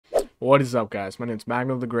What is up, guys? My name is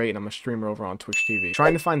MAGNOTHEGREAT and I'm a streamer over on Twitch TV.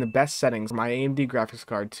 Trying to find the best settings for my AMD graphics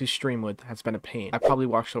card to stream with has been a pain. I probably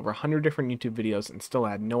watched over 100 different YouTube videos and still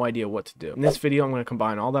had no idea what to do. In this video, I'm going to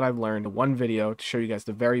combine all that I've learned in one video to show you guys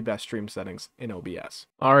the very best stream settings in OBS.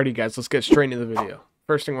 Alrighty guys, let's get straight into the video.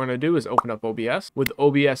 First thing we're going to do is open up OBS. With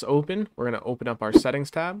OBS open, we're going to open up our settings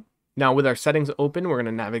tab. Now with our settings open, we're going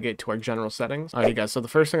to navigate to our general settings. Alrighty guys, so the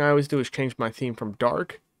first thing I always do is change my theme from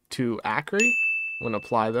dark to accurate. I'm going to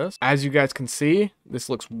apply this. As you guys can see, this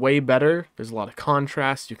looks way better. There's a lot of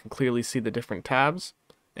contrast. You can clearly see the different tabs.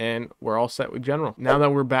 And we're all set with general. Now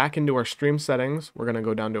that we're back into our stream settings, we're going to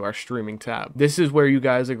go down to our streaming tab. This is where you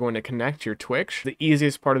guys are going to connect your Twitch. The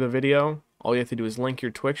easiest part of the video, all you have to do is link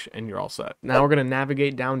your Twitch and you're all set. Now we're going to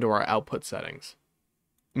navigate down to our output settings.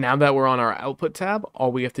 Now that we're on our output tab,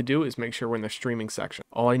 all we have to do is make sure we're in the streaming section.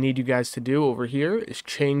 All I need you guys to do over here is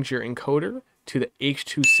change your encoder to the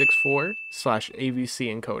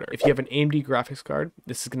H.264/AVC encoder. If you have an AMD graphics card,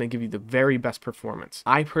 this is going to give you the very best performance.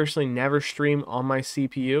 I personally never stream on my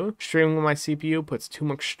CPU. Streaming on my CPU puts too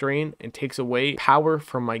much strain and takes away power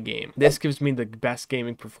from my game. This gives me the best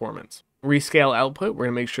gaming performance. Rescale output, we're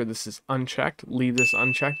going to make sure this is unchecked. Leave this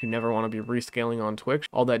unchecked. You never want to be rescaling on Twitch.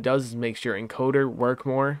 All that does is makes your encoder work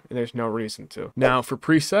more, and there's no reason to. Now for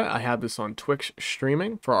preset, I have this on Twitch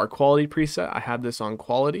streaming. For our quality preset, I have this on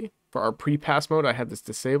quality. For our pre-pass mode, I have this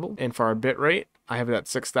disabled. And for our bitrate, I have it at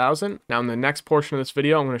 6000. Now in the next portion of this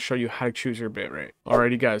video, I'm going to show you how to choose your bitrate.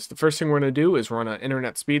 Alrighty guys, the first thing we're going to do is run an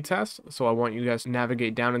internet speed test. So I want you guys to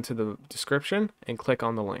navigate down into the description and click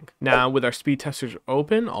on the link. Now with our speed testers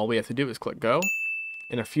open, all we have to do is click go.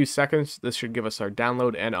 In a few seconds, this should give us our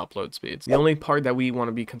download and upload speeds. The only part that we want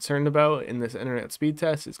to be concerned about in this internet speed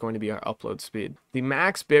test is going to be our upload speed. The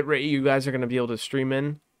max bitrate you guys are going to be able to stream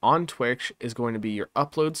in on Twitch is going to be your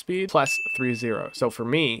upload speed plus 3 zeros. So for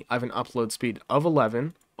me, I have an upload speed of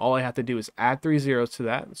 11. All I have to do is add 3 zeros to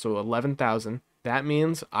that, so 11,000. That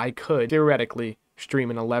means I could theoretically stream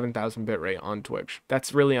an 11,000 bitrate on Twitch.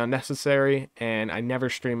 That's really unnecessary, and I never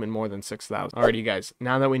stream in more than 6,000. Alrighty guys,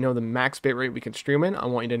 now that we know the max bitrate we can stream in, I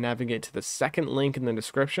want you to navigate to the second link in the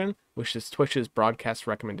description, which is Twitch's broadcast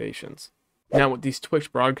recommendations. Now what these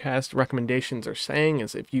Twitch broadcast recommendations are saying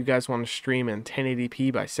is if you guys want to stream in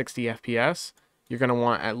 1080p by 60 FPS, you're going to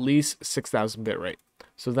want at least 6000 bitrate.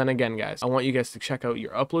 So then again guys, I want you guys to check out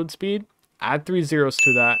your upload speed, add 3 zeros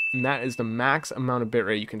to that, and that is the max amount of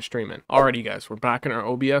bitrate you can stream in. Alrighty guys, we're back in our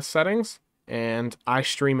OBS settings, and I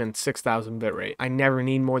stream in 6000 bitrate. I never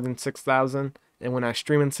need more than 6000. And when I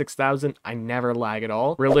stream in 6000, I never lag at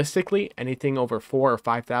all. Realistically, anything over 4 or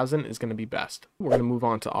 5000 is going to be best. We're going to move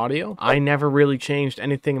on to audio. I never really changed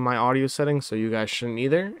anything in my audio settings, so you guys shouldn't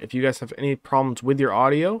either. If you guys have any problems with your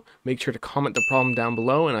audio, make sure to comment the problem down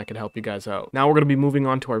below and I can help you guys out. Now we're going to be moving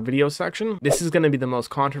on to our video section. This is going to be the most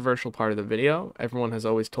controversial part of the video. Everyone has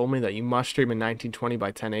always told me that you must stream in 1920 by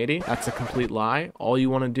 1080. That's a complete lie. All you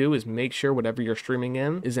want to do is make sure whatever you're streaming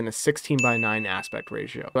in is in a 16:9 aspect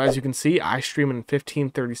ratio. So as you can see, I stream in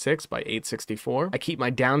 1536 by 864. I keep my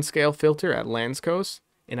downscale filter at Landscoast,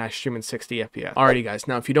 and I stream in 60 FPS. Alrighty guys,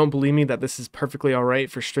 now if you don't believe me that this is perfectly alright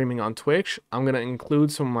for streaming on Twitch, I'm going to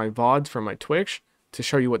include some of my VODs from my Twitch to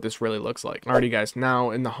show you what this really looks like. Alrighty guys, now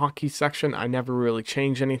in the hotkey section, I never really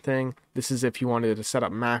change anything. This is if you wanted to set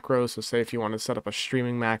up macros, so say if you wanted to set up a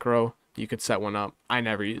streaming macro, you could set one up. I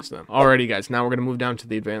never use them. Alrighty guys, now we're going to move down to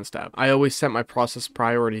the advanced tab. I always set my process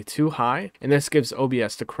priority too high, and this gives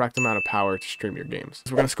OBS the correct amount of power to stream your games.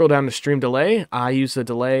 So we're going to scroll down to stream delay. I use a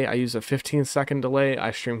 15-second delay.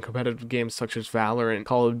 I stream competitive games such as Valorant,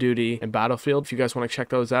 Call of Duty, and Battlefield. If you guys want to check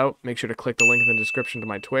those out, make sure to click the link in the description to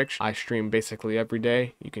my Twitch. I stream basically every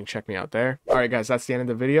day. You can check me out there. Alright guys, that's the end of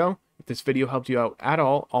the video. If this video helped you out at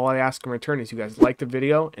all I ask in return is you guys like the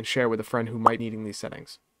video and share it with a friend who might be needing these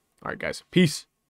settings. Alright guys, peace.